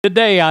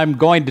Today I'm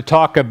going to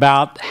talk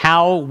about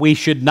how we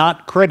should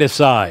not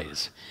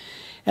criticize.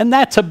 And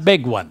that's a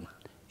big one.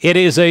 It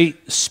is a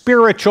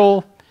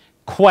spiritual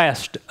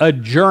quest, a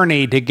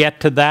journey to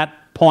get to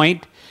that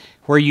point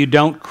where you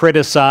don't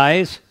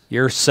criticize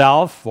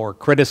yourself or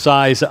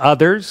criticize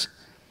others.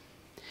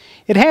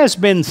 It has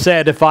been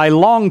said, if I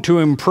long to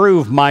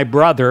improve my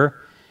brother,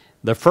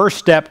 the first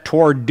step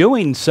toward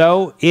doing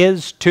so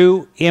is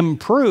to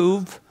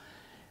improve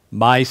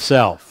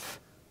myself.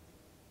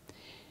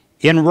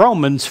 In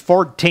Romans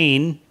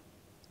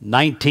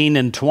 14:19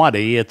 and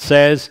 20, it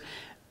says,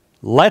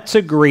 let's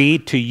agree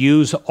to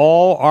use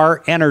all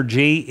our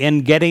energy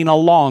in getting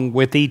along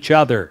with each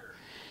other.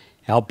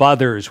 Help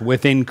others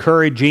with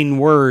encouraging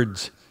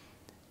words.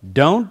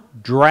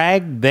 Don't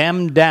drag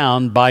them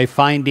down by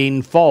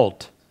finding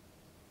fault.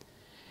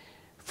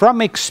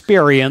 From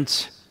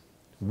experience,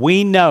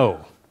 we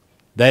know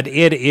that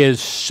it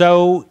is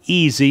so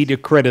easy to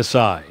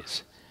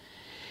criticize.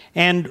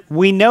 And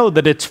we know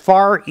that it's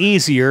far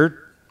easier,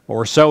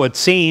 or so it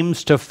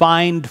seems, to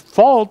find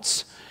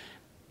faults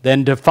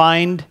than to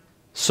find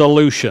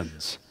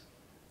solutions.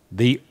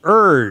 The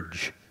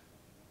urge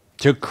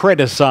to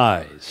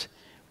criticize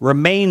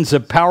remains a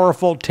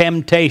powerful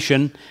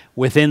temptation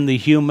within the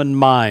human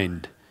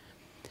mind.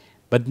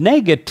 But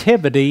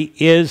negativity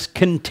is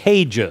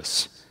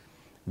contagious.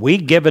 We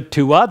give it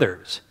to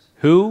others,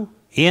 who,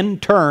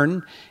 in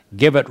turn,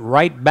 give it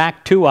right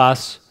back to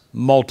us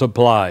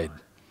multiplied.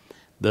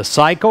 The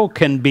cycle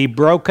can be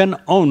broken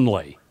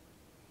only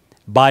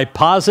by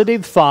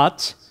positive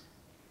thoughts,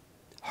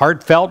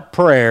 heartfelt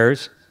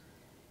prayers,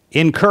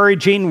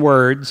 encouraging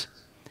words,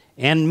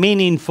 and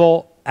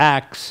meaningful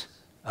acts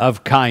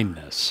of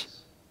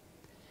kindness.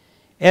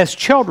 As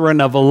children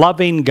of a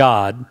loving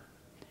God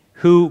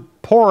who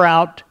pour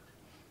out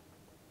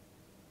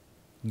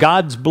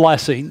God's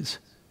blessings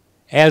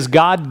as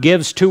God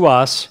gives to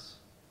us,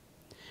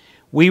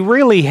 we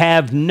really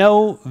have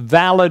no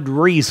valid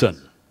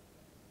reason,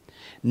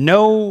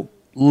 no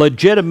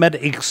legitimate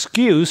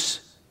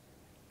excuse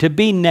to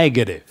be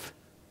negative.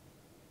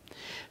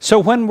 So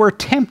when we're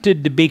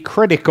tempted to be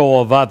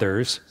critical of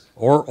others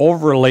or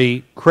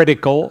overly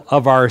critical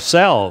of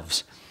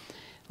ourselves,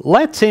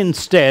 let's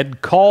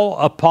instead call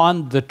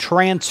upon the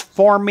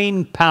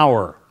transforming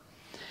power.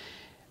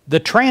 The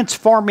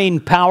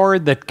transforming power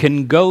that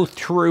can go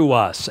through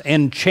us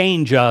and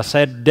change us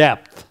at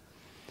depth.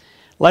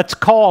 Let's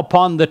call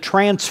upon the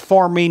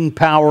transforming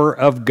power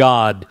of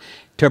God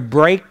to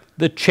break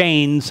the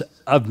chains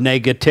of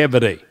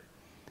negativity.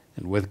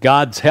 And with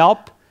God's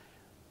help,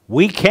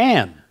 we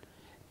can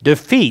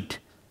defeat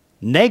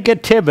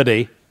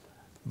negativity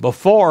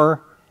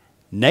before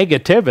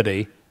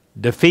negativity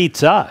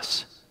defeats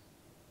us.